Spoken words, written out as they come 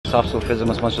Voice of Sufism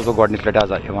मैं गोडनिक लट आज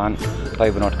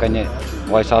तह ब्रोट कन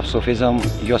voice of Sufism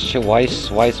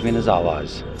voice means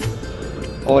आवाज़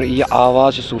और यह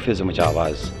आवाज़ सूफिज्म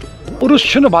आवाज़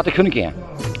उर्स बत खुन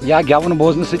कह या गेवन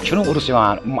बोजन सर उर्स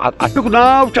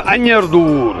नाव अन्यर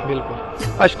दूर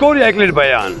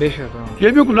बयान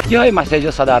यह मैसेज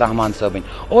सदा रहमान साहब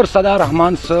और सदा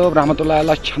रहमान साहब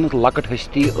रहमतुल्लाह छन लकट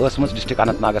हस्ती डिस्ट्रिक्ट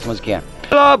अनंतनागस मज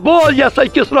कह बोल यस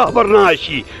अकिस रहबर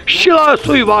नाशी शिला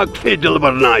सुई वाकफे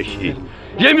दिलबर नाशी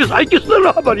यमिस अकिस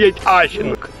रहबर ये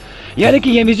यानी कि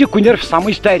ये विज कुन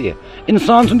समझ तर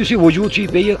इंसान सुंद वजूद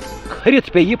पे खरित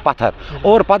पे पत्थर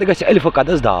और पत गि अलिफ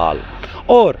कदस दाल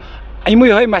और अमो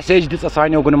ये मैसेज दिस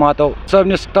सानो गुनमातो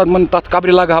सबनिस तमन तथ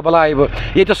कब्र लगा बलाय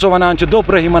ये सो वन दोप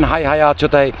रहीमन हाय हयात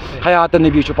तह हयात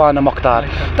नबी पान मुख्तार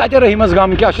तत रहीमस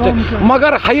गम क्या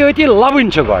मगर हयाती लवन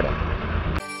गो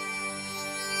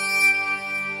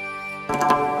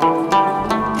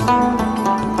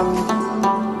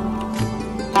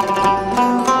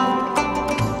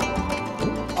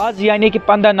आज यानी कि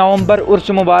 15 नवंबर उर्स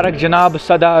मुबारक जनाब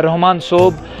सदा रहमान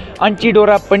सोब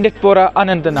अंचीडोरा पंडितपोरा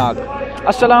अनंतनाग।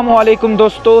 अस्सलामु अलैकुम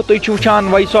दोस्तों, तुम वुचान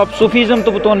वॉइस ऑफ सूफिज्म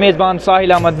तो बतौन मेज़बान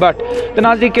साहिल अहमद भट्ट। तो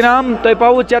नाज़रीन किराम तुम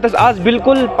पाओ चेतस आज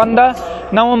बिल्कुल 15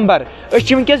 नवंबर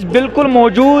वनकस बिल्कुल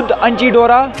मौजूद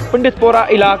अंचीडोरा पंडितपोरा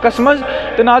इलाकस मज।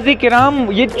 तो नाज़रीन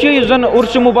किराम ये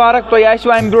उर्स मुबारक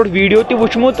तुम अम ब्रो वीडियो तु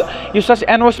वुचमुत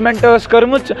एनाउंसमेंट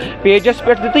कर्म पेजस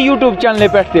पे तो यूट्यूब चैनल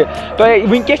पे तो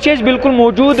वनकस बिल्कुल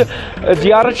मौजूद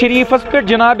ज़ियारत शरीफस पे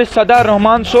जनाब सदा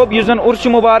रहमान सोब यह उर्स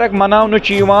मुबारक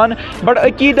मनावन बड़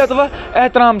अकीदत व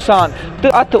एहतराम सान। तो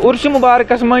अत उर्स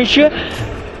मुबारकस मज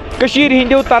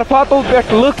हिंदो तरफातो पे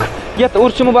लुख यथ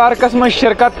उर्स मुबारकस मज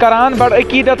शिरकत करान बड़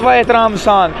अकीदत व एहतराम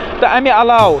सान। तो अमे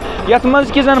अलाव यथ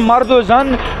मज कि जन मर्दो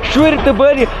जन शुर तो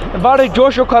बर बड़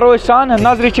जोशो खरोश सान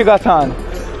नजर गसान।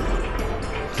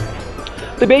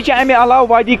 तो बे अमे अलाव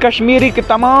वादी कश्मीर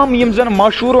तमाम यम जन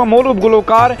मशहूर व मौलूब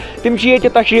गुलकार तम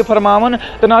तशरीफ फरमावन।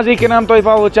 तो नाज़रीन किराम तुम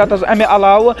पाओ चतस अमे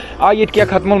अलाव आयत क्या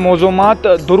खत्मुल मौजूमात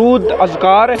दुरूद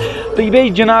अज़कार तो बे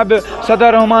जनाब सदा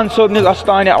रहमान सोब निज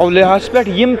अस्तान औलियास पे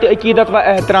यम अकीदत व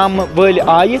एहतराम वल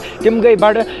आय तम गई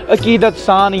बड़ अकीदत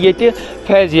सान ये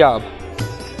फैज़याब।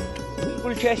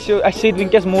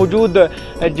 वनकस मौजूद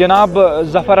जनाब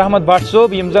जफर अहमद भट्ट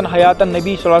सोब यम जन हयात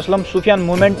नबी सल्लल्लाहु अलैहि वसल्लम सूफियान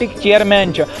मूवमेंट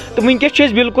चेयरमैन तो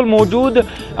वनकस बिल्कुल मौजूद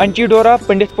अंचीडोरा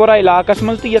पंडितपोरा इलाकस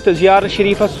मज तो ये ज़ियारत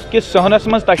शरीफस किस सहनस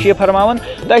मज तशरीफ फरमावन।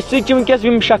 तो वनकस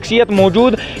शख्सियत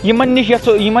मौजूद यमन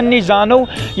निश जानो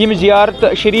यम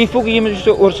ज़ियारत शरीफुक यम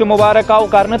उर्स मुबारक आव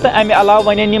कर तो अमे अलाव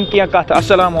वन यम कह कत।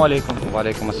 अस्सलामु अलैकुम।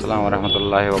 वालेकुम अस्सलाम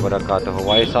वरहमतुल्लाहि वबरकातुहू।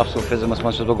 वॉइस ऑफ सूफिज्म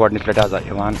मैं गोडनिक लट आज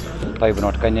तह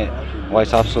ब्रोट कन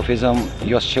voice of Sufism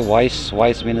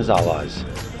voice means आवाज़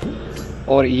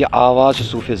और यह आवाज़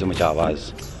सूफिज्म आवाज़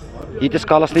यीस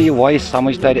कालस यह वॉइस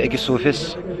समझ तर अकिस सूफिस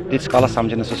तीस कालस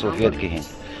समझ सह सूफियत कहें।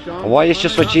 वॉइस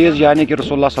सो चीज़ यानी कि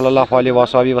रसूलुल्लाह सल्लल्लाहु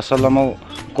अलैहि वसल्लम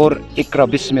कोर इक़रा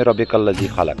बिस्मि रब्बिकल्लज़ी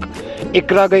खलक़।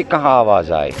 इक़रा गई कहाँ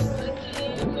आवाज़ आए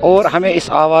और हमें इस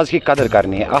आवाज़ की कदर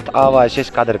करनी है, अत आवाज़ से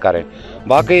कदर करें।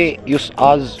 बाकी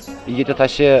आज ये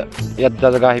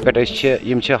दरगाह पे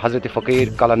हज़रत फ़कीर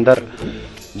कलंदर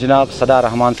जनाब सदा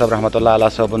रहमान साहब रहमतुल्लाह अलैह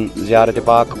साहबन ज़ियारत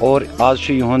पाक और आज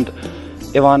युंद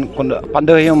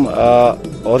 15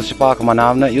 उर्स पाक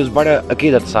मनावन इस बड़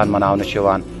अकीदत सान मनावन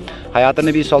हयात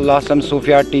नबी सल्लल्लाहु अलैहि वसल्लम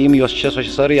सूफिया टीम सो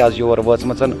सारी आज योर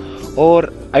वचम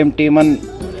और अम टीमन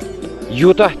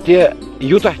यूतः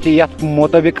तथ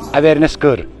मुताबिक अवेयरनेस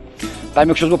कर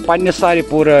तमिक बह पन्ने सारे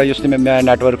पूरा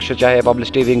नेटवर्क चाहे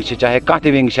पब्लिसिटी विंग चाहे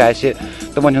कह विंग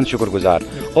तमन हूँ शुक्र गुजार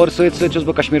और सत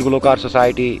बह Kashmir गुलकार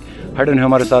society hidden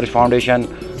human research foundation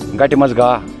gut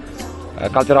मजगाह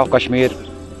culture of Kashmir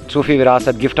सूफी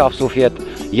विरासत गिफ्ट ऑफ सूफियत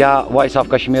या वॉइस ऑफ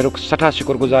कश्मीर सठा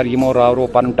शुक्र गुजार यमो रावरो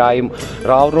पन टाइम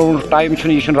रावरो टाइम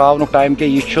यह रावन टाइम के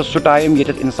यह सह टाइम ये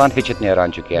इंसान हेचित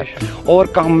नान कह और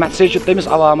कह मैसेज तमिस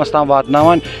अवामस ताम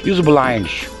वातनावान युस ब्लाइंड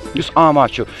युस आमा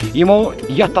यमो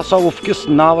यह तसव्वुफ किस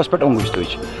नावस पे ओंगुज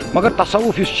तुज मगर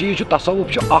तसव्वुफ इस चीज़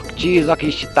तसव्वुफ अख चीज़ अख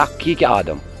यह तहकीक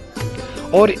आदम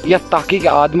और यह तहकीक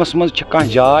आदमस मज कह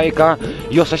जाय कह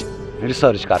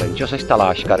रिसर्च कर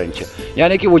तलाश कर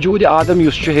यानी कि वजूद आदम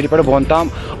हेर पे बोन ताम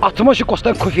अत मज कस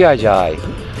तक खुफिया जाय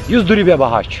इस दुर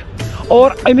बेबहा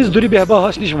और अमिस दुर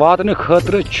बेबहस नश वातन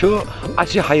खतर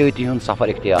हयाती हूँ सफ़र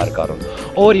इख्तियार कर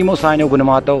और यमो सानो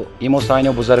गुनमातो यमो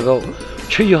सानो बुजुर्गो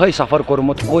यह सफ़र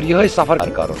कोर्मुत और यह सफ़र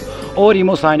कर और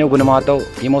यमो सानो गुनमातो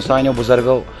यमो सानो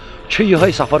बुजुर्गो यह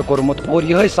सफ़र कोर्मुत और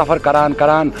यह सफ़र करान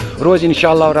करान रोज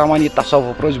इंशाअल्लाह रहमान यह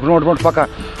तसव्वुफ रोज ब्रोट ब्रोट पकान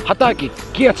हता कि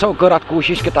कैंसो कर अत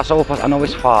कोशिश कि तसव्वुफस अनो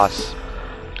फास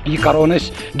یہ کرون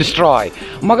أسۍ ڈسٹراے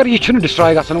مگر یہ چھُنہٕ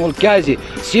ڈسٹراے گژھن وول کیازِ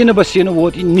سینہٕ بہ سینہٕ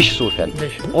ووت یہ نِش صوٗفیَن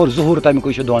اور ظہوٗر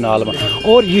تمیُک چھُ دۄن عالمن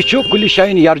اور یہ چھُ کُلہِ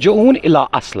شاین یرجعون الا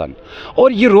اصلن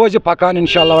اور یہ روزِ پکان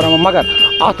انشاء اللہ الرحمٰن مگر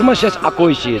اتھ منٛز چھِ اَسہِ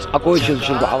اکوے چیٖز چھُس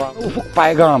بہٕ تصوُفُک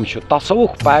پیغام چھُ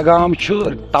تصوُفُک پیغام چھُ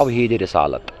توحیٖدِ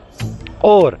رسالت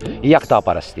اور یکتا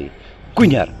پرستی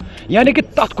کُنٮ۪ر یعنی کہ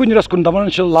تتھ کُنٮ۪رس کُن دپان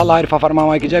چھُ اللہ عارفہ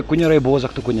فرماوان أکِس جایہِ کُنٮ۪رے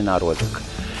بوزکھ تہٕ کُنہِ نا روزکھ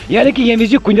یعنی کہ ییٚمہِ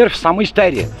وِزِ کُنٮ۪ر سمجھ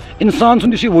ترِ انسان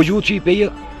سُنٛد یُس یہِ وجوٗد چھُ یہِ پیٚیہِ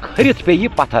کھٔرِتھ پیٚیہِ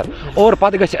پتھر اور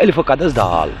پتہٕ گژھِ الفہٕ قدس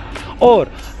دال اور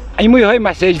یِہے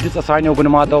میسیج دِژ سانیو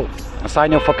گُنماتو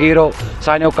سانیو فقیٖرو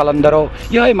سانیو کلندرو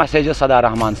یِہے میسیج ٲس سدا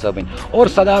رحمان صٲبٕنۍ اور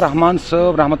سدا رحمان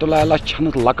صٲب رحمتہ اللہ علیہ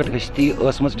چھنہٕ لۄکٕٹ ہستی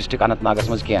ٲسمٕژ ڈسٹرک اننت ناگس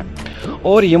منٛز کینٛہہ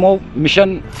اور یِمو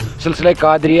مشن سلسلے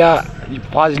قادریہ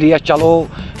فاضلیہ چلو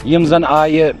یِم زن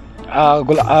آیہِ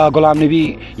غلام نبی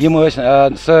یم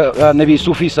نبی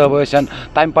صوفی صٲب ٲسن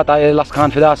تمہِ پتہٕ آیہِ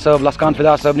لسخان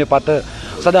فدا صٲبنہِ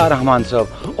پتہٕ سدا رحمان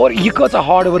صٲب اور یہ کۭژاہ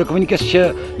ہاڈ ورک ونکس چھِ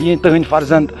یہ تہنٛدۍ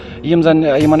فرزنٛد یم زن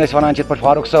یمن أسۍ ونان چھِ یِتھ پٲٹھۍ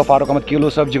فاروق صٲب فاروق احمد کیلو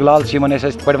صٲب جگلال چھِ یمن أسۍ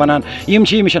یِتھ پٲٹھۍ ونان یم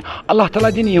چھِ یہِ مشن اللہ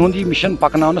تعالیٰ دِنۍ یِہُنٛد یہِ مشن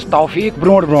پکناونس توفیٖق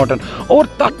برونٛٹھ اور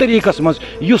تتھ طریٖقس منٛز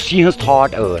یُس یِہٕنٛز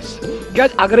تھاٹ ٲس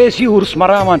کیازِ اگر أسۍ یہِ عرس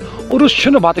مراوان عرس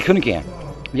چھُنہٕ بتہٕ کھیوٚن کینٛہہ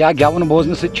یا گٮ۪وُن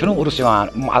بوزنہٕ سۭتۍ چھُنہٕ عرس یِوان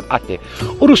اتھِ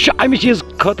عرس چھُ امہِ چیٖز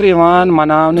خٲطرٕ یِوان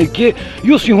مناونہٕ کہِ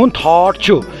یُس یِہُنٛد تھاٹ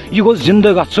چھُ یہِ گوٚژھ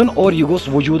زندٕ گژھُن اور یہِ گوٚژھ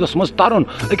وجوٗدس منٛز ترُن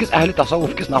أکِس اہلِ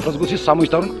تصوُف کِس نفرس گوٚژھ یہِ سمجھ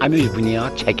ترُن اَمِچ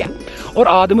بُنیاد چھےٚ کیٛاہ اور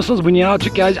آدمہٕ سٕنٛز بُنیاد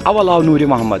چھُ کیٛازِ اول آو نوٗرِ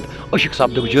محمد اشک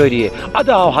سپدُک جٲریے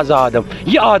ادٕ آو حض آدم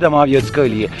یہِ آدم آو یٲژ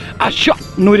کٲلیے اَسہِ چھُ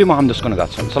نوٗرِ محمدس کُن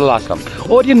گژھُن صلی اللہ علیہ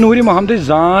وسلم اور یہِ نوٗرِ محمدٕچ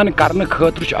زان کرنہٕ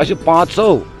خٲطرٕ چھُ اَسہِ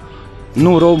پانٛژو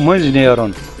نوٗرو مٔنٛزۍ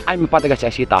نیرُن امہِ پتہٕ گژھِ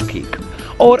اَسہِ یہِ تحقیٖق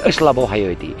اور أسۍ لبو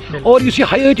حیٲتی اور یُس یہِ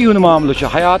حیٲتی ہُنٛد معاملہٕ چھُ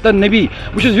حیاتن نبی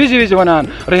بہٕ چھُس وِزِ وِزِ ونان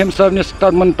رحیٖم صٲبنِس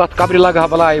تتھ قبرِ لگہٕ ہا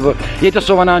بلاے بہٕ ییٚتٮ۪س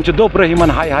سُہ ونان چھُ دوٚپ رحیٖمن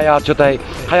ہاے حیات چھُ تۄہہِ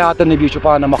حیاتن نبی چھُ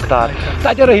پانہٕ مۄختار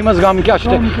تتہِ رحیٖمس غم کیٛاہ چھُ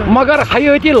تۄہہِ مگر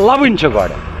حیٲتی لبٕنۍ چھِ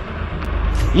گۄڈٕ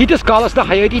ییٖتِس کالس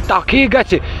نہٕ حیٲتی تحقیٖق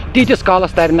گژھِ تیٖتِس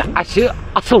کالس ترِ نہٕ اَسہِ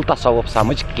اصل تصوُف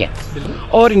سمجھ کینٛہہ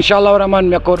اور انشاء اللہ الرحمٰن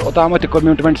مےٚ کوٚر اوٚتامتھ تہِ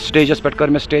کمٹمنٹ سٹیجس پٮ۪ٹھ کٔر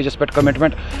مےٚ سٹیجس پٮ۪ٹھ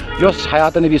کمٹمنٹ یۄس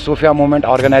حیات نبی صوفیہ موٗمینٹ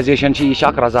آرگنایزیشن چھِ یہِ چھِ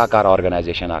اکھ رضاکار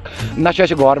آرگنایزیشن اکھ نہ چھُ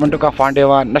اَسہِ گورمنٹُک کانٛہہ فنڈ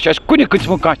یِوان نہ چھُ اَسہِ کُنہِ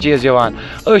قٕسمُک کانٛہہ چیٖز یِوان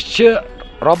أسۍ چھِ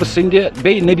رۄبہٕ سٕنٛدِ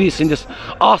بیٚیہِ نبی سٕنٛدِس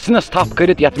آسنس تھپھ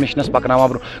کٔرِتھ یتھ مشنس پکناوان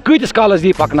برونٛہہ کۭتِس کالس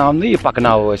دی پکناونہٕ یہِ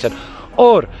پکناوو أسۍ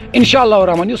اور انشاء اللہ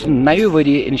الرحمٰن یُس نوِ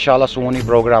ؤریہِ انشاء اللہ سون یہِ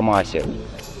پروگرام آسہِ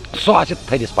سُہ آسہِ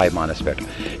تھٔدِس پیمانس پٮ۪ٹھ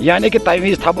یعنی کہ تمہِ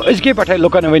وِزِ تھاوٕ أزکے پٮ۪ٹھے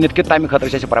لُکن ؤنِتھ کہِ تمہِ خٲطرٕ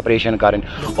چھِ اَسہِ پریپریشن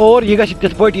کرٕنۍ اور یہِ گژھِ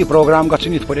تِتھ پٲٹھۍ یہِ پروگرام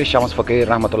گژھُن یِتھ پٲٹھۍ أسۍ شمس فقیٖر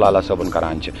رحمتہ اللہ علیہ صٲبُن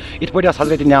کران چھِ یِتھ پٲٹھۍ اَسہِ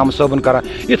حضرت نعام صٲبُن کران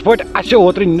یِتھ پٲٹھۍ اَسہِ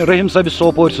اوترٕ رحیٖم صٲبہِ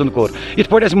سوپور سُنٛد کوٚر یِتھ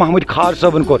پٲٹھۍ اَسہِ محمد خار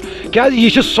صٲبُن کوٚر کیازِ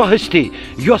یہِ چھِ سۄ ہستی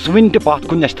یۄس وُنہِ تہِ پتھ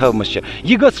کُن اَسہِ تھٲومٕژ چھِ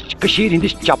یہِ گٔژھ کٔشیٖرِ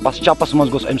ہِنٛدِس چپس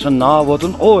منٛز گوٚژھ أمۍ سُنٛد ناو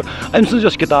ووتُن اور أمۍ سٕنٛز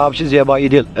یۄس کِتاب چھِ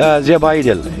زیبایہِ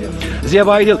دِل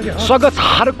سۄ گٔژھ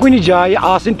ہر کُنہِ جایہِ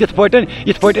آسٕنۍ تِتھ پٲٹھۍ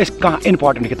یِتھ پٲٹھۍ أسۍ کانٛہہ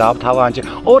اِمپاٹنٹ کِتاب تھاوان چھِ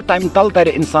اور تمہِ تل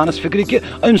ترِ انسانس فکرِ کہِ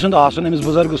أمۍ سُنٛد آسُن أمِس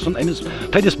بُزرگہٕ سُنٛد أمِس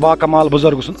تھٔدِس باکمال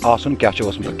بُزرگہٕ سُنٛد آسُن کیٛاہ چھُ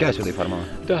اوسمُت کیٛاہ ٲسِو تُہۍ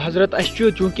فرماوان تہٕ حضرت اَسہِ چھُ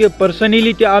چوٗنٛکہِ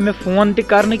پٔرسنٔلی تہِ آو مےٚ فون تہِ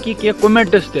کرنہٕ کہِ کینٛہہ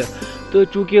کومینٹٕس تہِ تہٕ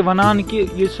چوٗنٛکہِ ونان کہِ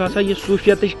یُس ہسا یہِ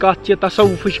صوٗفیتٕچ کتھ چھِ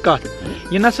تصوُفٕچ کتھ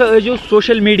یہِ نسا ٲسۍزیو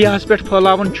سوشل میڈیاہس پٮ۪ٹھ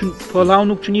پھٔہلاونُک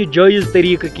چھُنہٕ یہِ جٲیز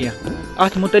طٔریٖقہٕ کینٛہہ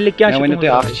اتھ متعلق کیٛاہ چھُ ؤنِو تُہۍ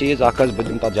اکھ چیٖز اکھ حظ بہٕ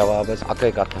دِمہٕ تتھ جواب حظ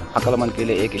اکٕے کتھ عقل مند کے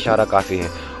لیے ایک اشارہ کافی ہے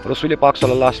رسول پاک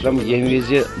صلی اللہ علیہ وسلم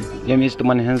ییٚمہِ وِزِ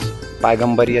تِمن ہٕنٛز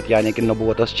پیغمبریت یعنی کہ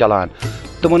نبوت ٲس چلان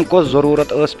تِمن کۄس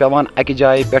ضروٗرت ٲس پیٚوان اکہِ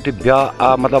جایہِ پٮ۪ٹھ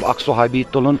مطلب اکھ صحابی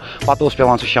تُلُن پتہٕ اوس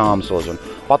پیٚوان سُہ شام سوزُن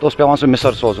پتہٕ اوس پیٚوان سُہ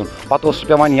مصر سوزُن پتہٕ اوس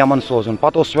پیٚوان یمن سوزُن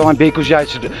پتہٕ اوس پیٚوان بیٚیہِ کُنہِ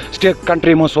جایہِ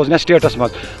کنٹری منٛز سوزُن یا سٹیٹس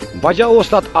منٛز وجہ اوس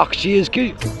تتھ اکھ چیٖز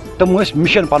کہِ تم ٲسۍ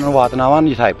مشن پنُن واتناوان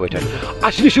یِتھے پٲٹھۍ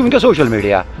اَسہِ نِش چھُ وٕنکیٚس سوشل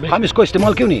میڈیا ہم اس کو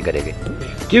استعمال کیوں نہیں کریں گے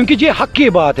کیونکہ یہ حق کی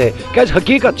بات ہے کیازِ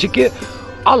حقیقت چھِ کہِ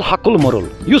الحق المرل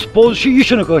یُس پوٚز چھُ یہِ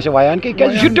چھُنہٕ کٲنٛسہِ ویان کینٛہہ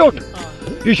کیازِ یہِ چھُ ٹیوٚٹھ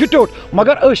یہِ چھُ ٹیوٚٹھ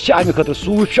مگر أسۍ چھِ امہِ خٲطرٕ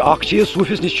صوٗفۍ چھُ اکھ چیٖز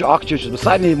صوٗفِس نِش چھُ اکھ چیٖز چھُس بہٕ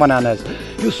سارنٕے ونان حظ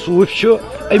یُس صوٗفۍ چھُ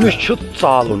أمِس چھُ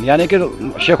ژالُن یعنی کہ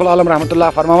شیخ العالم رحمتہ اللہ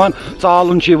فرماوان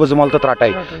ژالُن چھُ یہِ وٕزمل تہٕ ترٛٹے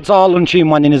ژالُن چھُ یہِ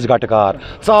منٛدنِس گٹکار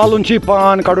ژالُن چھُ یہِ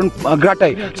پان کڑُن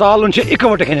گرٹے ژالُن چھُ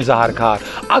اِکوٹہٕ کھٮ۪نہِ زہر کھار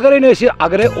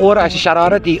اگرے اورٕ آسہِ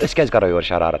شرارت یی أسۍ کیازِ کرو یورٕ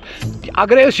شرارت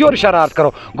اگرے أسۍ یورٕ شرارت کرو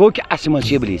گوٚو کہِ اَسہِ منٛز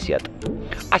چھِ ابلیٖسیت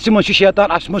اَسہِ منٛز چھُ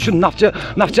شیطان اَسہِ منٛز چھُ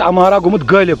نفژِ امارا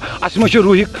گوٚمُت غٲلب اَسہِ منٛز چھُ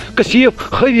روحی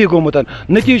کثیف حٲوی گوٚمُت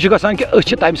نتیٖجہٕ چھُ گژھان کہِ أسۍ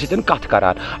چھِ تمہِ سۭتۍ کتھ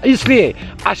کران اسلیے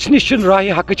اَسہِ نِش چھُنہٕ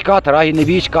راہہِ حقٕچ کتھ راہہِ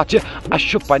نبیِچ کتھ چھِ اَسہِ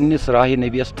چھُ پننِس راہہِ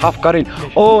نبیَس تھپھ کرٕنۍ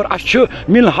اور اَسہِ چھُ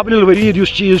مِن حبل الورید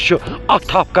یُس چیٖز چھُ اتھ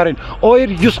تھپھ کرٕنۍ اور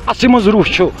یُس اَسہِ منٛز روح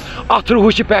چھُ اتھ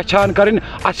روحٕچ چھِ پہچان کرٕنۍ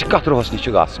اَسہِ کتھ روحس نِش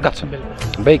چھُ گژھُن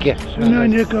بیٚیہِ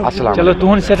کینٛہہ السلام چلو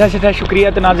تُہُنٛد سٮ۪ٹھاہ سٮ۪ٹھاہ شُکریہ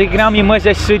تہٕ ناظریٖن کرام یِم ٲسۍ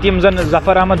اَسہِ سۭتۍ یِم زن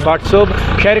ظفر احمد بٹ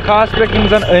صٲب شہرِ خاص پٮ۪ٹھ یِم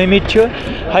زَن آمٕتۍ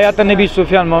حیات نبی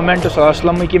صوفیان مومنٹ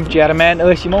اسلامٕکۍ یِم چیئرمین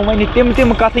ٲسۍ یِمو ؤنہِ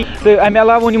تِم کَتھٕ تہٕ اَمہِ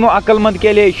علاوٕ ووٚن یِمو عقل مند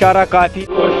کے لیے اشارہ کافی.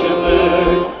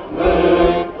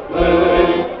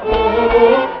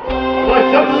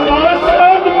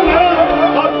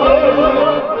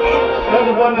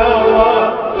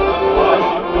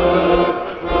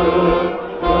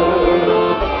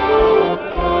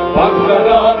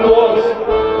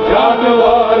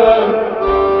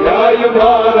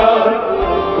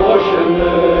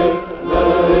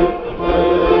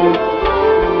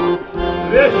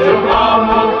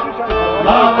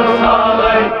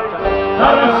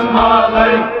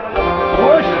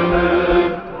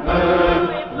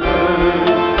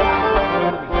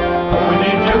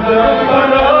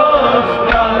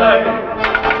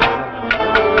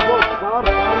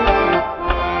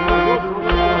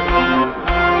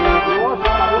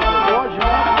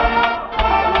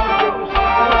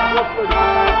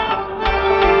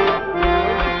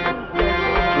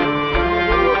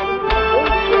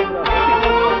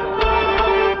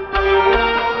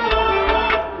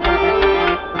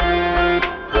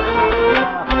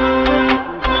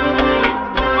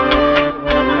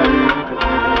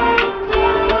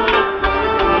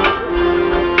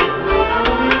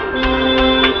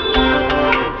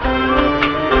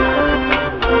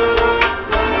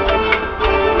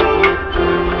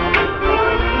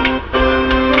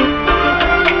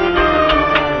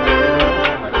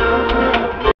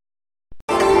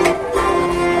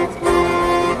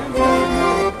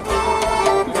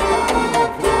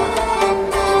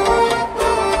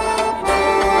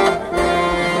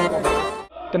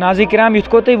 تو ناظرین کرام یِتھ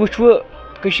کٔنۍ تُہۍ وٕچھوٕ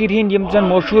کٔشیٖرِ ہِنٛدۍ یِم زَن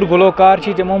مشہوٗر گُلوکار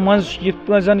چھِ تِمو منٛز یِتھ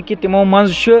پٲٹھۍ زَن کہِ تِمو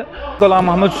منٛز چھُ غلام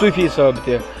محمد صوفی صٲب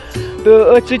تہِ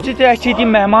تہٕ أتھۍ سۭتۍ تہِ اَسہِ چھِ ییٚتہِ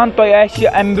یِم مہمان تۄہہِ آسہِ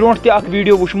اَمہِ برونٛٹھ تہِ اکھ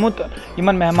ویٖڈیو وٕچھمُت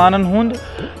یِمن مہمانن ہُنٛد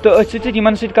تہٕ أتھۍ سۭتۍ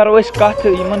یِمن سۭتۍ کرو أسۍ کتھ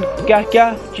یِمن کیاہ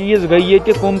کیاہ چیٖز گٔے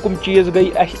ییٚتہِ کٕم چیٖز گٔے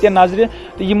اَسہِ تہِ نظرِ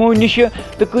تہٕ یِمو نِشہِ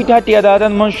تہٕ کۭتیاہ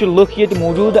تعدادن منٛز چھِ لُکھ ییٚتہِ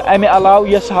موٗجوٗد اَمہِ علاوٕ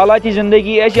یۄس حالاتِ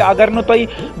زندگی آسہِ اگر نہٕ تۄہہِ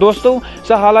دوستو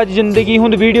سۄ حالاتِ زندگی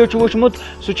ہُنٛد ویٖڈیو چھُ وٕچھمُت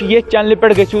سُہ چھُ ییٚتھۍ چنلہِ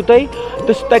پٮ۪ٹھ گٔژھِو تُہۍ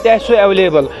تہٕ تَتہِ آسہِ سُہ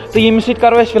ایویلیبل تہٕ ییٚمِس سۭتۍ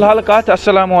کرو أسۍ فِلحال کتھ.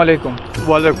 السلام علیکم.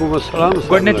 وعلیکم السلام.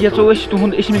 گۄڈٕنیتھ یژھو أسۍ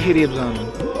تُہُنٛد اسمِ شریٖف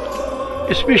زانُن.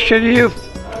 اسمِ شریٖف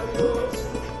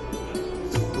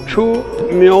چھُ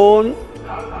میون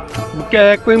بہٕ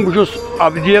کیٛاہ ہٮ۪کہٕ ؤنِتھ بہٕ چھُس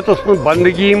ابدیتس منٛز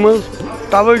بندگی منٛز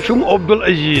توے چھُم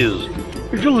عبدالعزیٖز.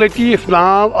 یہِ چھُ لطیٖف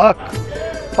ناو اکھ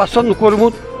پسنٛد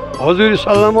کوٚرمُت حضوٗرِ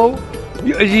سلامو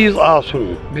یہِ عزیٖز آسُن.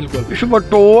 بِلکُل یہِ چھُ پتہٕ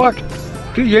ٹوٹھ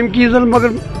تہٕ ییٚمہِ کِنۍ زن مگر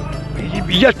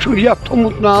یتھ چھُ یتھ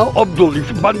تھوٚمُت ناو عبدُل یہِ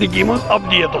چھُ بندگی منٛز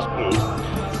ابدیتس منٛز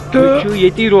تہٕ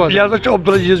لہذا چھُ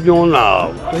عبدالعزیٖز میون ناو.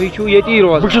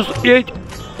 بہٕ چھُس ییٚتہِ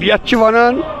یتھ چھِ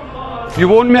ونان یہِ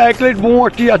ووٚن مےٚ اکہِ لٹہِ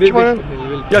برونٛٹھ تہِ یتھ چھِ ونان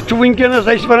یتھ چھُ ؤنکیٚنس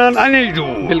أسۍ ونان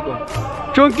انیجوٗ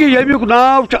چوٗنکہِ ییٚمیُک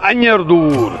ناو چھُ انیر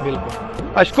دوٗر.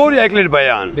 اَسہِ کوٚر یہِ اکہِ لٹہِ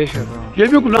بیان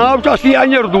ییٚمیُک ناو چھُ اصلی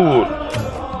انیر دوٗر.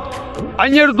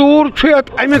 انیر دوٗر چھُ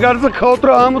یتھ امہِ غرضہٕ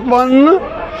خٲطرٕ آمُت وننہٕ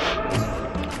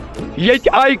ییٚتہِ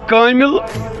آیہِ کامِل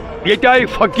ییٚتہِ آیہِ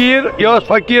فقیٖر یہِ ٲس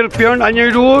فقیٖر پینٛڈ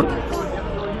انیجوٗر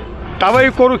توے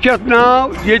کوٚرُکھ یتھ ناو.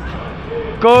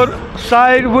 ییٚتہِ کٔر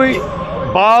ساروٕے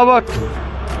باوتھ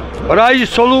راے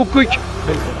سلوٗکٕچ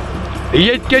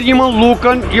ییٚتہِ کٮ۪ن یِمن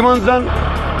لوٗکن یِمن زن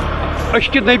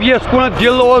عشقِ نبی یس کُنتھ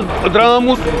دِل اوس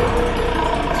درٛامُت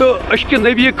تہٕ عشقِ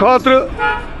نبی خٲطرٕ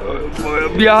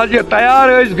یہِ حظ یہِ تیار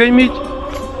ٲسۍ گٔمٕتۍ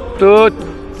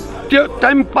تہٕ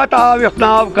تمہِ پتہٕ آو یتھ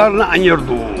ناو کرنہٕ انیر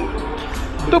دوٗر.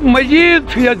 تہٕ مزیٖد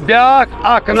چھُ یتھ بیٛاکھ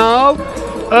اکھ ناو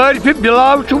عٲرفہِ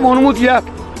بِلاو چھُ ووٚنمُت یتھ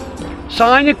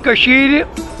سانہِ کٔشیٖرِ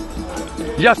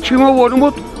یتھ چھُ یِمو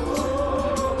ووٚنمُت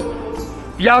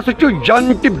یہِ ہسا چھُ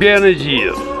جنتِ بے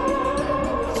نظیٖر.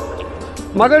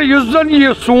 مگر یُس زن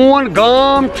یہِ سون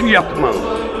گام چھُ یتھ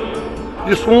منٛز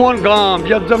یہِ سون گام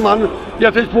یتھ زن ونہٕ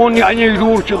یتھ أسۍ ووٚن یہِ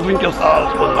انیجوٗر چھُ وٕنکیٚس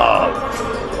حالس منٛز ناو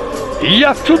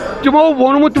یتھ چھُ تِمو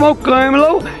ووٚنمُت تِمو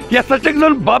کٲملو یتھ ہسا چھِ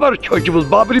زن ببر چھٔجمٕژ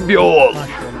ببرِ بیول.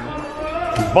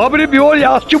 ببرِ بیول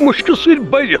یہِ ہسا چھُ مُشکہٕ سۭتۍ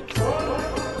بٔرِتھ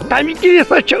تمہِ کِنۍ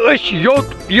ہسا چھِ أسۍ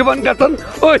یوٚت یِوان گژھان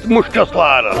أتھۍ مُشکس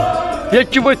لاران.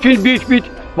 ییٚتہِ چھِ ؤتھمٕتۍ بیٖٹھمٕتۍ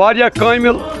واریاہ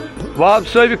کٲمِل واب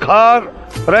صٲبہِ خار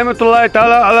رحمتہ اللہ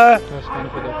تعالیٰ علیہ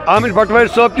عامر بٹوارِ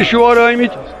صٲب تہِ چھِ یور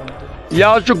آمٕتۍ. یہِ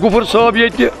حظ چھُ غُفر صٲب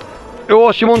ییٚتہِ یہِ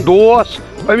اوس یِمن دوس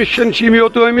أمِس چھِنہٕ چھِ یِم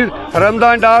یوٚت آمٕتۍ.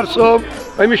 رمضان ڈار صٲب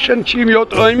أمِس چھِنہٕ چھِ یِم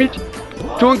یوٚت آمٕتۍ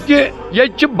چوٗنکہِ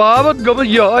ییٚتہِ چھِ باوت گٔمٕژ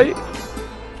یِہوے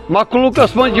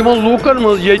مخلوٗقس منٛز یِمن لوٗکن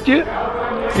منٛز ییٚتہِ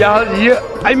یہِ حظ یہِ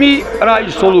امی راے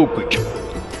سلوٗکٕچ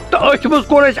تہٕ أتھۍ منٛز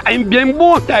کوٚر اَسہِ امہِ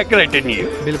برونٛٹھ تہِ اکہِ لٹہِ یہِ.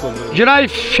 جناب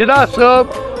فدا صٲب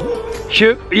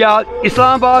چھِ یا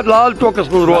اسلام آباد لال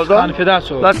چوکس منٛز روزان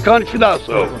لَژ خان فدا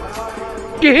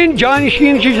صٲب تہند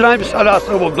جانشین جناب صدہ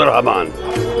صاحب عبدالرحمان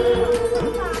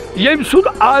یم سند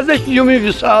آز یوم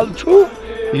وصال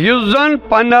اس زن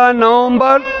 15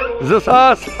 نومبر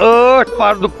 2008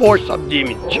 پردہ پوش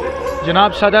سپدیمت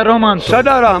جناب صدہ رحمان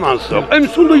صاحب ام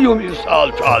سند یوم وصال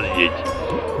آز یہ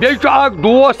بیچ اخ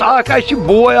دوست اخ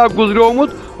بوے اخ گزریومت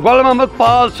غلام محمد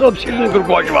پال صاحب سری نگر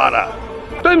گوجوارہ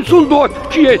تم سند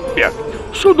دہ پہ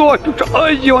سہ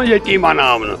دہ یتی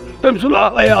مناونہ تم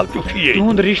سند حیال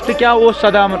تہد رشتہ کیا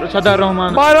صدہ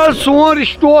رحمان بہرحال سون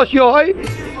رشتہ یہ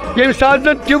یم سات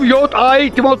زن تم یوت آئی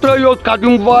تمو تر یوت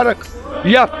قدم مبارک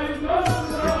یتھ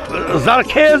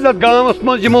زرخیز گامس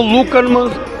من لوکن من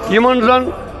یمن زن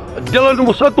دلن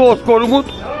وسعت کورمت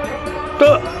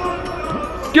تو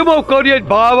تمو کر یہ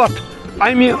باوت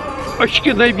امہ عشق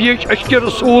نبیچ عشق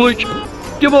رسولچ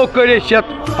تمو کر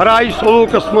یت رائے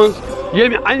سلوکس من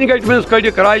یم ان گٹ من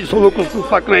کڑک رائے سلوکس من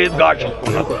پکنائت گاشس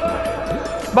کن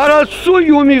بہرحال سہ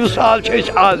یوم وصال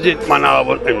آز یہ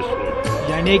مناون امس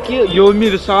یعنی کہ یوم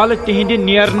وصال تہند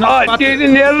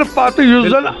نیرن پتہ اس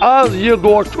زن آز یہ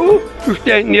دہ یہ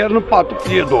تہند نیرن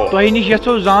پتہ یہ دہ تہ نش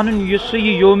یژھو زانن یس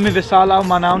یہ یوم وصال آو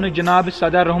مناونہ جناب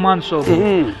صدہ رحمان صاحب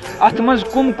ات مز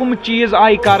کم چیز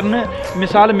آئی کرنے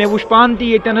مثال مے وچ پان تہ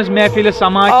یتنس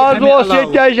محفل-e-Samah آز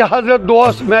یہ حضرت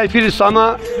دوس محفل-e-Samah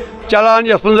چلان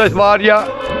یس من اس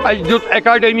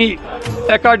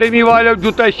دیت اکیڈمی والو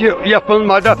دیت یس من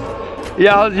مدد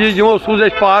یہ یمو سوز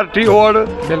پارٹی اور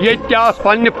یہ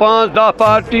پنہ 5-10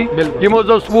 پارٹی یمو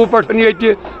زن صبح پہ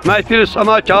یہ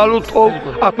محفل-e-Samah چالو تھو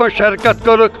ات من شرکت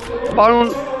کرک پن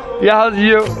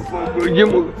یہ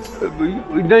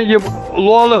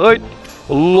لول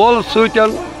ہت لول ستن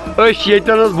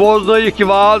یتنس بوزنک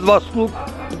واز وسلک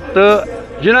تو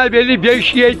جناب علی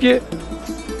بیچ یہ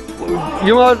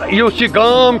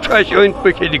گام اند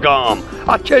پک یہ گام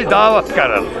ات دعوت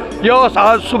کران یہ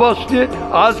آز صبح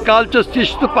آز کالچس تش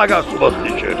تو پگہ صبح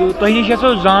تو تہ نش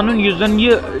یژھو زانن یس زن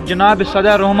یہ جناب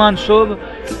صدہ رحمان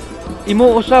صاحب یمو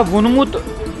اوسا ونمت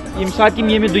یم سات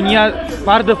یم دنیا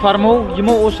پردہ فرمو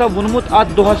یمو اوسا ونمت ات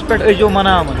دہس پہ ازو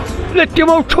مناون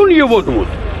تمو چھن یہ ووتمت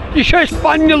یہ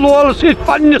پنہ لول ست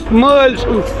پنس مل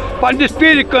پنس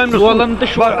پیر کم لولن تو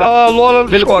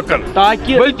شوقن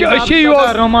تاکہ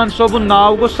صدہ رحمان صاحب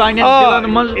ناو گو سان دلن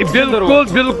مز بالکل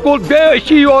بالکل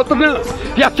بیٚیہِ یوت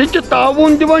نہ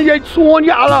تعاون دِوان ییٚتہِ سون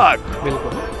یہ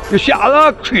علاقہٕ یُس یہ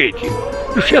علاقہٕ چھُ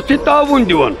ییٚتہِ تعاون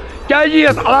دِوان کیازِ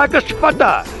یتھ علاقس چھِ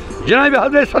پتہ جناب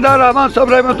حضرت صدہ رحمان صاحب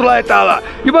رحمۃ اللہ تعالیٰ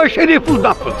یہ شریف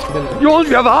النفس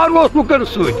یہد ویوہار لکن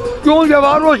ست یہد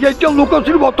ویوہار یتین لکن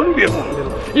سی وتن بہن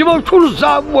یمو چھُنہٕ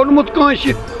زانٛہہ ووٚنمُت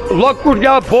کٲنٛسہِ لۄکُٹ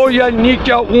یا بوٚڑ یا نِچ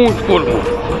یا اونچ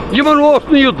کوٚرمُت یمن اوس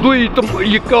نہٕ یہِ دُے تہٕ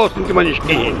یہِ اوس نہٕ تِمن نِش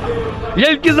کِہیٖنۍ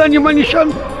ییٚلہِ تہِ زن یمن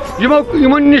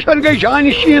نِشن گٔے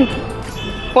جانشین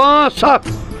 5-7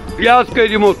 یہ حظ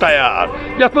کٔرۍ یمو تیار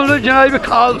یتھ منٛز جناب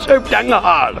خال صٲب ٹینگہٕ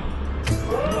ہار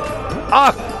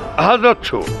اکھ حضرت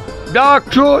چھُ بیاکھ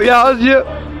چھُ یہ حظ یہ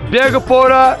بیگہٕ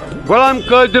پورہ غلام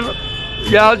قٲدر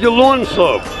یہ حظ یہ لون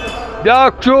صٲب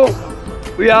بیاکھ چھُ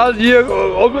یہ حظ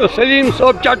یہ سلیم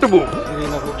صٲب چٹبو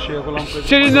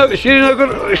سری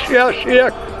نگر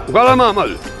شیخ غلام احمد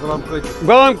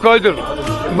غلام قٲدر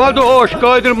مدہوش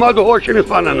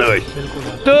أمِس ونان ٲسۍ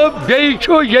تہٕ بیٚیہِ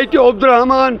چھُ ییٚتہِ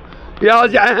عبدالرحمان یہ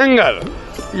حظ یہ اہنگر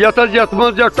یتھ حظ یتھ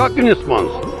منٛز یتھ ٹۄکنِس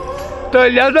منٛز تو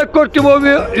لہذا کور تمو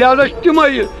لہذا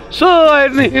تمے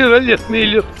سارنٕے ہِنٛدۍ رٔلِتھ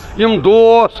میٖلِتھ یم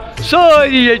دوس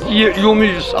سٲری ییٚتہِ یوم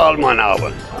وصال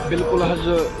مناوان بالکل حظ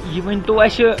یہ ؤنتو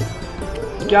اسہِ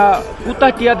کیا کوٗتاہ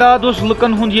تعداد اوس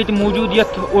لُکن ہُنٛد ییٚتہِ موٗجوٗد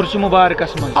یتھ عُرسہِ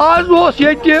مُبارکس منٛز آز اوس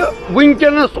ییٚتہِ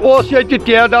وٕنکیٚنس اوس ییٚتہِ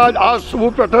تعداد آز صبح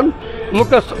پٮ۪ٹھ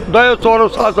لُکس 2-4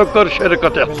 ساسو کٔر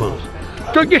شرکت یتھ منٛز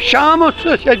چوٗنٛکہِ شامس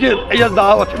ٲس ییٚتہِ یۄس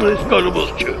دعوت یِمن أسۍ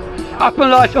کٔرمٕژ چھِ ات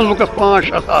من آسن لُکس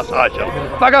 5-6 ساس آسن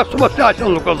پگہ صبحس تہِ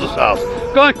آسن لُکس 2 ساس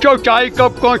کٲنٛسہِ چیو چایہِ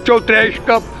کپ کٲنٛسہِ چیو تریشہِ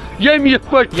کپ یم یِتھ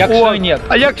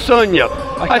پٲٹھۍ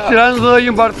یکسٲنیت اسہِ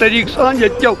رنٛزنٲیِم بڑٕ طریٖقہٕ سان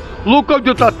ییٚتہِ کیو لُکو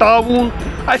دیُت اتھ تعاوُن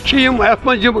اسہِ چھِ یِم یتھ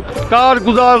منٛز یِم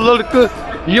کارگُزار لڑکہٕ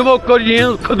یِمو کٔر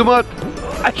یِہٕنٛز خدمت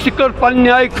اسہِ تہِ کٔر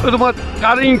پننہِ آیہِ خدمت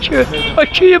کرٕنۍ چھِ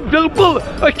أسۍ چھِ یہِ بالکل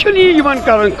أسۍ چھِنہٕ یہِ یِمن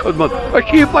کران خدمت أسۍ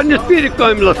چھِ یہِ پننِس پیٖرِ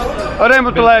کٲمِلس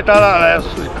رحمتہ اللہ تعالیٰ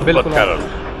علیہس خدمت کران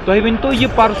تُہۍ ؤنتو یہ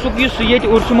پرسُک یُس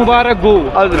ییٚتہِ عُرسہِ مُبارک گوٚو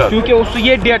چوٗنٛکہِ اوس سُہ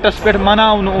ییٚتہِ ڈیٹس پٮ۪ٹھ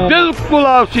مناونہٕ بالکل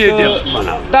آو سُہ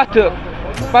ییٚتہِ تتھ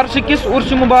پرسہٕ کِس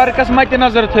عُرسہِ مُبارکس مدِ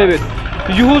نظر تھٲوِتھ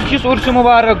یِہُس یُس عُرسہِ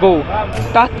مُبارک گوٚو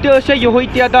تتھ تہِ ٲسیا یِہوے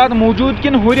تعداد موٗجوٗد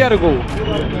کِنہٕ ہُریر گوٚو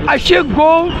اسہِ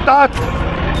گوٚو تتھ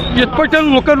یِتھ پٲٹھۍ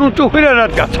لُکن ہُنٛد چھُ ہُریر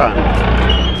گژھان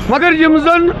مگر یم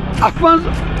زن اتھ منٛز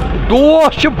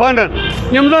دوست بنان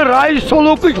یم زن رائے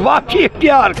سلوکچ وقت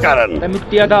اختیار کران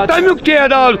تمیک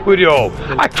تعداد ہُریو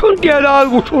اَسہِ چھُنہٕ تعداد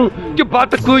وٕچھُن کہ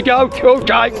بتہٕ کۭتیاہ کھیو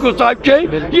چاے کۭژاہ چے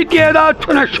یہ تعداد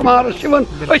چھُنہٕ اَسہِ شُمارس یِوان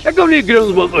أسۍ ہٮ۪کو نہٕ یہِ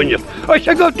گرٛنٛز منٛز أنِتھ أسۍ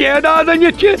ہٮ۪کو تعداد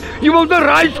أنِتھ کہِ یِمو زن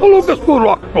رائے سلوکس کوٚر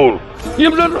رۄخ کوٚر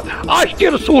یم زن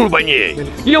عاشقِ رسوٗل بنے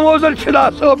یِمو زن فدا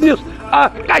صٲبنِس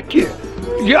اکھ کتھِ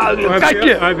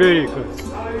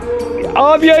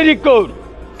آبیٲری کٔر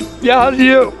یہِ حظ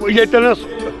یہِ ییٚتٮ۪نس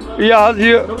یہ حظ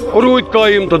یہ روٗدۍ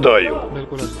قٲیِم تہٕ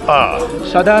دٲیِم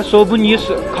سدا صوبن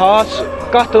یُس خاص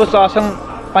کتھ ٲس آسان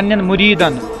پننٮ۪ن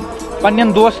مُریٖدن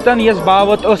پننٮ۪ن دوستن یۄس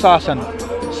باوت ٲس آسان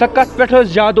سۄ کتھ پٮ۪ٹھ ٲس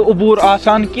زیادٕ عبوٗر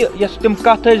آسان کہ یۄس تِم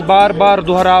کتھ ٲسۍ بار بار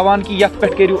دۄہراوان کہ یتھ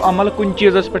پٮ۪ٹھ کٔرِو عمل کُنہِ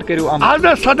چیٖزس پٮ۪ٹھ کٔرِو عمل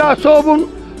حضرت سدا صوبُن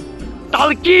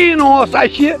تلقیٖن اوس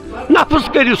اَسہِ نفس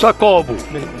کٔرِو سا قوبوٗ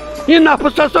یہِ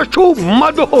نفس ہسا چھُو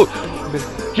مدہوش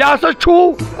یہِ ہسا چھُو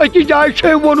أکِس جایہِ چھُ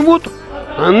ووٚنمُت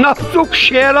نفسُک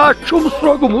شیرا چھُم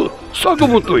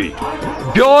سوٚگمُتُے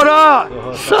بیورا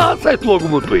سُہ ہسا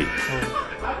لوٚگمُتُے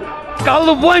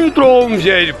کلہٕ وۄنۍ ترٛووُم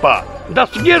زیرِ پا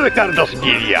دستگیٖر کر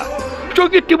دستگیٖریا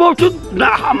چوٗنکہِ تِمو چھُ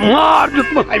مار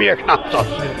دیُتمُت ہمیشہٕ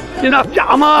نفسس یہِ نفسہِ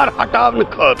امار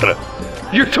ہٹاونہٕ خٲطرٕ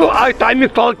یہِ چھُ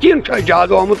تمیُک تلقیٖن چھُ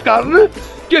زیادٕ آمُت کرنہٕ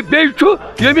کہ بیٚیہِ چھُ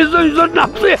ییٚمِس زن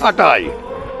نفسٕے ہٹایہِ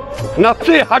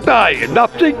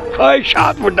نفسٕکۍ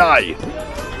خٲہِشات وٕڈایہِ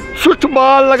سُہ چھُ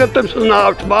بال لگان تٔمۍ سُنٛد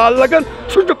ناو چھُ بال لگان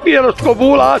سُہ چھُ پیرس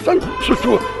قبوٗل آسان سُہ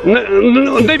چھُ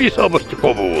نبی صٲبس تہِ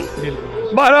قبوٗل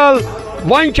بہرحال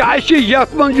وۄنۍ چھِ اَسہِ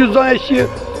یتھ منٛز یُس زن اَسہِ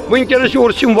وٕنکٮ۪نس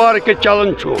عُرسِ مُبارکہِ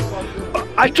چلان چھُ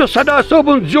اَسہِ چھُ سدا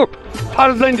صٲبُن زیُٹھ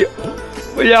فرزند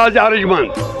یہِ حظ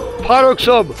ارجمند فاروق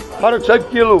صٲب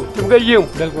کِلوٗ تِم گٔے یِم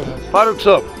فاروق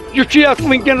صٲب یہِ چھُ یتھ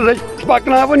وٕنکٮ۪نس أسۍ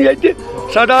پکناوان ییٚتہِ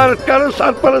صدارت کران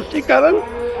سرپرستی کران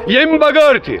ییٚمہِ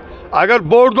بغٲر تہِ اگر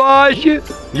بوٚڑ دۄہ آسہِ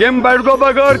ییٚمہِ بڑِ دۄہ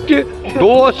بغٲر تہِ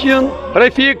دوس یِن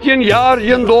رفیٖق یِن یار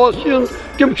یِن دوس یِن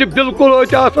تِم چھِ بالکل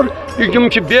أتۍ آسان یِم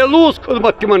چھِ بے لوٗز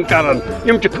خدمت تِمن کران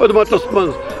یِم چھِ خدمتس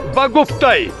منٛز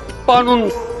بگُفتَے پنُن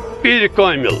پیٖرِ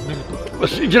کٲمِل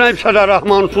جناب صدر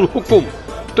رحمان سُنٛد حُکُم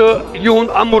تہٕ یِہُنٛد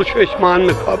امر چھِ أسۍ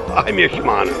ماننہٕ ہمیشہٕ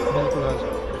مانان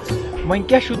وۄنۍ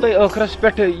کیٛاہ چھُو تۄہہِ ٲخرس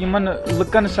پٮ۪ٹھ یِمن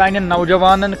لُکن سانٮ۪ن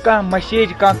نوجوانن کانٛہہ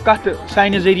مسیج کانٛہہ کتھ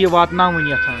سانہِ ذٔریعہٕ واتناوٕنۍ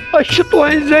یژھان أسۍ چھِ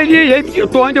تُہنٛدِ ذٔریعہٕ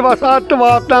ییٚمہِ تُہنٛدِ وسات تہٕ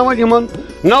واتناوان یِمن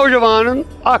نوجوانن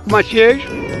اکھ مسیج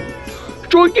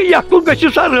چوٗنکہِ یتھ کُن گٔژھِو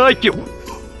سا رٲکِو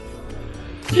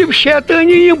یِم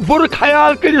شیطٲنی یِم بُرٕ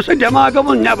خیال کٔرِو سا دٮ۪ماغو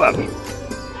منٛز نٮ۪بر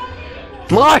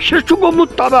معاشرٕ چھُ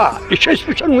گوٚمُت تباہ یہِ چھِ أسۍ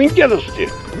وٕچھان وٕنکٮ۪نس تہِ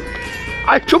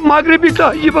اَسہِ چھُ مغربی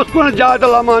تہذیٖبس کُن زیادٕ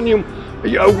لمان یِم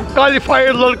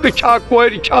کالِفایڈ لڑکہٕ چھا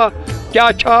کورِ چھا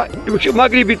کیٛاہ چھا یِم چھِ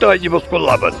مغربی تہذیٖبس کُن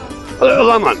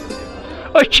لمان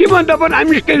أسۍ چھِ یِمن دپان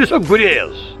امہِ نِش کٔرِو سا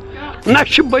گُریز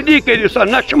نشہٕ بدی کٔرِو سا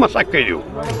نشہٕ مسا کٔرِو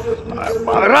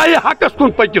رایہِ حقس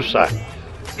کُن پٔکِو سا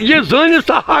یہِ زٲنِو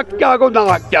سا حق کیٛاہ گوٚو نہ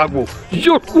حق کیٛاہ گوٚو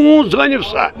زیُٹھ کوٗن زٲنِو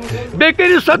سا بیٚیہِ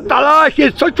کٔرِو سا تلاش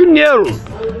ییٚتہِ سا چھُ نیرُن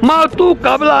ماتوٗ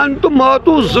قبلان تہٕ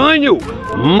ماتوٗ زٲنِو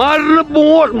مرنہٕ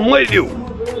برونٛٹھ مٔرِو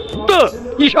تہٕ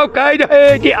یہِ چھو قاعدٕ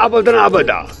حیٲتی ابدن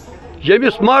ابدا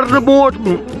ییٚمِس مرنہٕ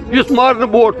برونٛٹھ یُس مرنہٕ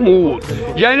برونٛٹھ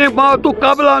موٗد یعنی ماتوٗ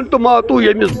قبلان تہٕ ماتوٗ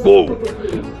ییٚمِس گوٚو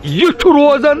یہِ چھُ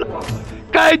روزان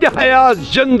قاعدٕ حیات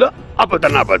زندٕ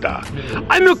ابدن ابدا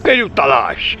امیُک کٔرِو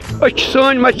تلاش أسۍ چھِ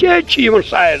سٲنۍ مسیج چھِ یِمن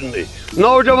سارنٕے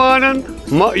نوجوانن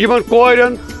یِمن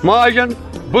کورٮ۪ن ماجن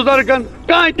بُزرگن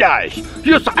کانٛہہ تہِ آسہِ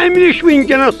یُس امہِ نِش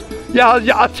وٕنکٮ۪نس یہِ حظ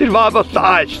یہِ اتھ سۭتۍ وابستہٕ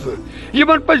آسہِ نہٕ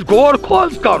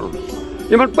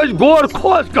یِمن پزِ غور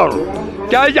خوض کرُن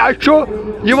کیٛازِ اَسہِ چھُ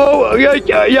یِمو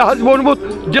یہِ حظ ووٚنمُت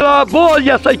دِلا بول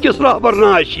یس أکِس رہبر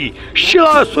ناشی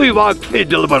شِلا سُے واقفے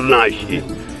دِلبر ناشی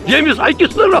ییٚمِس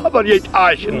أکِس نہٕ رہبر ییٚتہِ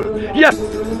آسہِ نہٕ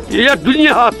یتھ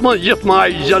دُنیاہس منٛز یِتھ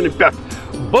ماجہِ زنہٕ پٮ۪ٹھ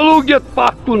بلوٗگِتھ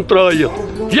پتھ کُن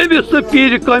ترٲیِتھ ییٚمِس نہٕ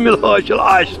پیٖرِ کٲمِل حٲصِل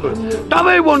آسہِ نہٕ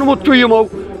توے ووٚنمُت چھُ یِمو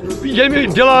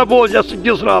ییٚمہِ دِلا بول یس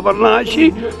أکِس رہبر ناشی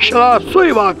شِلا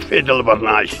سُے واقفے دِلبر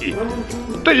ناشی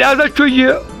تہٕ لہذا چھُ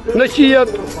یہِ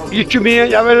نصیٖحت یہِ چھُ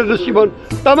میٲنۍ ایویرنس یِمن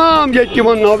تمام ییٚتہِ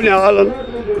یِمن نوجوانن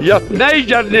یتھ نَیہِ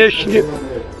جنریشنہِ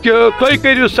کہ تُہۍ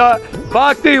کٔرِو سا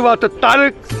باقٕے وتہٕ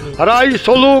ترک رایہِ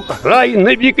سلوٗک رایہِ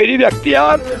نبی کٔرِو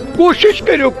اختیار کوٗشش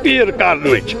کٔرِو پیٖر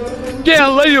کرنٕچ کینٛہہ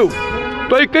لٔیِو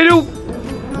تُہۍ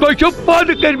چھِو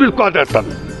پٲدٕ کٔرمٕتۍ قۄدرتن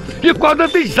یہِ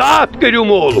قۄدرتٕچ ذات کٔرِو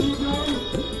معلوٗم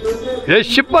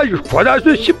ییٚلہِ خۄدا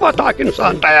سُنٛد صِفت اکھ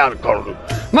انسان تیار کرُن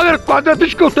مگر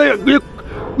قۄدرتٕچ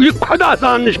یہِ خۄدا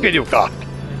زاننٕچ کٔرِو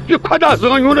کتھ یہِ خۄدا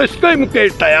زٲنۍہُن أسۍ کٔمۍ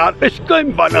کٔرۍ تیار أسۍ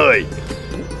کٔمۍ بنٲے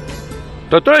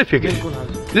تہٕ ترٛٲے فِکرِ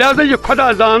لہذا یہِ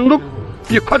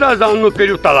خۄدا زاننُک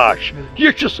کٔرِو تلاش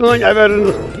یہِ چھِ سٲنۍ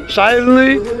ایویرنس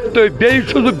سارنٕے تہٕ بیٚیہِ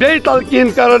چھُس بہٕ بیٚیہِ تلقیٖن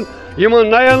کران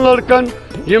یِمن نَین لڑکن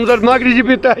یم زن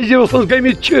مغربی تہذیبس مز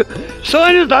گمت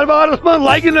سٲنِس دربارس مز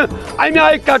لگہِ نہٕ امہِ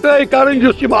آیہِ کٹٲے کرٕنۍ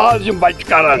یُس یم آز یم بچہِ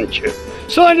کران چھِ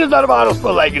سٲنِس دربارس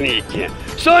مز لگہِ نہٕ یہِ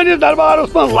کینٛہہ سٲنِس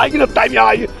دربارس مز لگہِ نہٕ تمہِ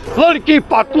آیہِ لڑکی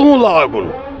پتلوٗن لاگُن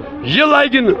یہ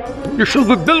لگہِ نہٕ یہ چھُس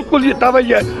بہٕ بالکل یہ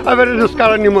توے اویرنس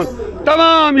کران یمن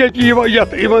تمام یتھ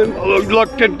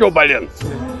لۄکٹٮ۪ن کیو بڑٮ۪ن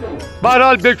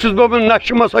بہرحال بیٚیہِ چھُس بہٕ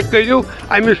نقشہٕ مسا کٔرِو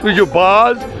أمِس وٕچھِو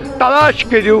باز تلاش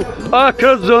کٔرِو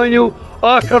ٲخرت زٲنِو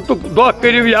ٲخرتُک دۄہ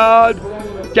کٔرِو یاد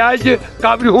کیٛازِ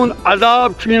قبرِ ہُنٛد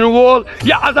عذاب چھُ یِنہٕ وول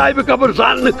یہِ عذابِ قبر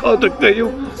زاننہٕ خٲطرٕ کٔرِو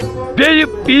بیٚیہِ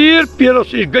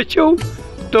پیٖرس نِش گٔژھِو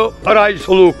تہٕ راے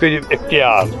سلوٗک کٔرِو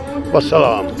اختیار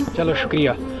وسلام. چلو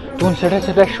شکریہ تہد سٹھا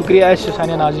سٹھا شکریہ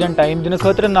سانٮ۪ن ناظرین ٹائم دنہٕ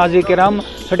خٲطرٕ. ناظر کرام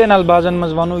سٹھٮ۪ن الفاظن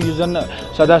منٛز ونو یُس زن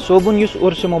سدا صوبُن یُس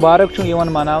عرسہِ مُبارک چھُ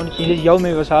یِوان مناونہٕ تِہنٛدِس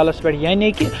یومِ وصالس پٮ۪ٹھ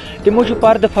یعنی کہِ تِمو چھُ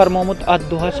پردٕ فرمومُت اتھ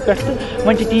دۄہس پٮ۪ٹھ تہٕ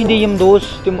وۄنۍ چھِ تِہنٛدِ یِم دوس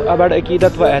تِم بڑٕ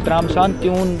عقیدت و احترام سان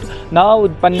تِہُنٛد ناو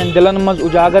پننٮ۪ن دلن منٛز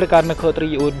اُجاگر کرنہٕ خٲطرٕ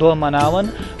یہِ دۄہ مناوان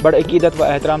بڑٕ عقیدت و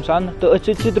احترام سان تہٕ أتھۍ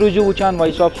سۭتۍ سۭتۍ روٗزِو وٕچھان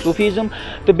وایس آف صوفیزم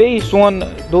تہٕ بیٚیہِ سون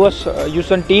دوس یُس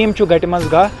زن ٹیٖم چھُ گٹہِ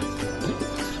منٛز گاہ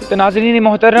تو ناظرین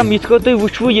محترم یِتھ کٔنۍ تُہۍ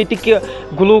وٕچھوٕ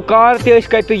ییٚتِکۍ گُلوکار تہِ ٲسۍ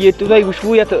کتہِ ییٚتہِ تُہۍ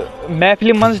وٕچھوٕ یتھ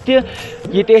محفلہِ منٛز تہِ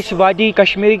ییٚتہِ ٲسۍ وادی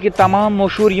کشمیٖرٕکۍ تمام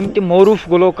مشہوٗر یِم تہِ معروٗف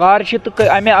گُلوکار چھِ تہٕ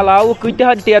امہِ علاوٕ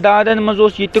کۭتیاہ تعدادن منٛز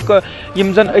اوس ییٚتیُک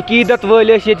یِم زن عقیدت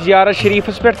وٲلۍ ٲسۍ ییٚتہِ زیارت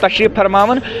شریٖفس پٮ۪ٹھ تشریٖف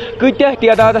فرماوان کۭتیاہ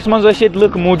تعدادس منٛز ٲسۍ ییٚتہِ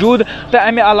لُکھ موٗجوٗد تہٕ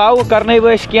امہِ علاوٕ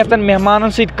کرنٲوۍ أسۍ کینٛژن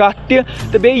مہمانن سۭتۍ کتھ تہِ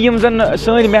تہٕ بیٚیہِ یِم زن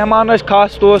سٲنۍ مہمان ٲسۍ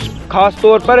خاص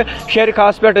طور پر شہرِ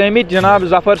خاص پٮ۪ٹھ آمٕتۍ جناب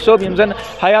ظفر صٲب یِم زن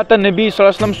حیات نبی صلی اللہ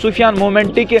علیہ وسلم صوفیان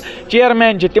موٗمینٹٕکۍ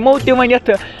چیئرمین چھِ تِمو تہِ ؤنۍ یتھ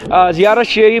زیارت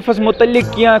شریٖفس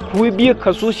مُتعلق کینٛہہ خوٗبی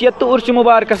خصوٗصیت تہٕ عرسہِ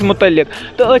مُبارکس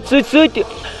مُتعلق تہٕ أتھۍ سۭتۍ سۭتۍ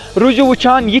روٗزِو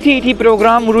وٕچھان یِتھی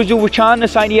پروگرام روٗزِو وٕچھان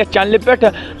سانہِ یتھ چنلہِ پٮ۪ٹھ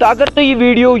تہٕ اگر تُہۍ یہِ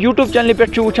ویٖڈیو یوٗٹیوٗب چنلہِ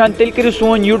پٮ۪ٹھ چھِو وٕچھان تیٚلہِ کٔرِو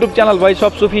سون YouTube channel voice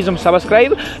of Sufism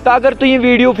subscribe تہٕ اگر تُہۍ یہِ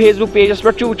ویٖڈیو فیس بُک پیجس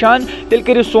پٮ۪ٹھ چھِو وٕچھان تیٚلہِ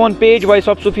کٔرِو سون page voice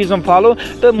of Sufism follow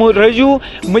تہٕ روٗزِو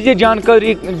مزیٖد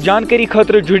جانکٲری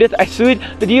خٲطرٕ جُڑِتھ اَسہِ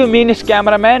سۭتۍ تہٕ دِیِو میٲنِس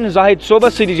کیمرہ مین زاہد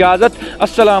صوبس سۭتۍ اِجازت.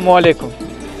 السلام علیکم.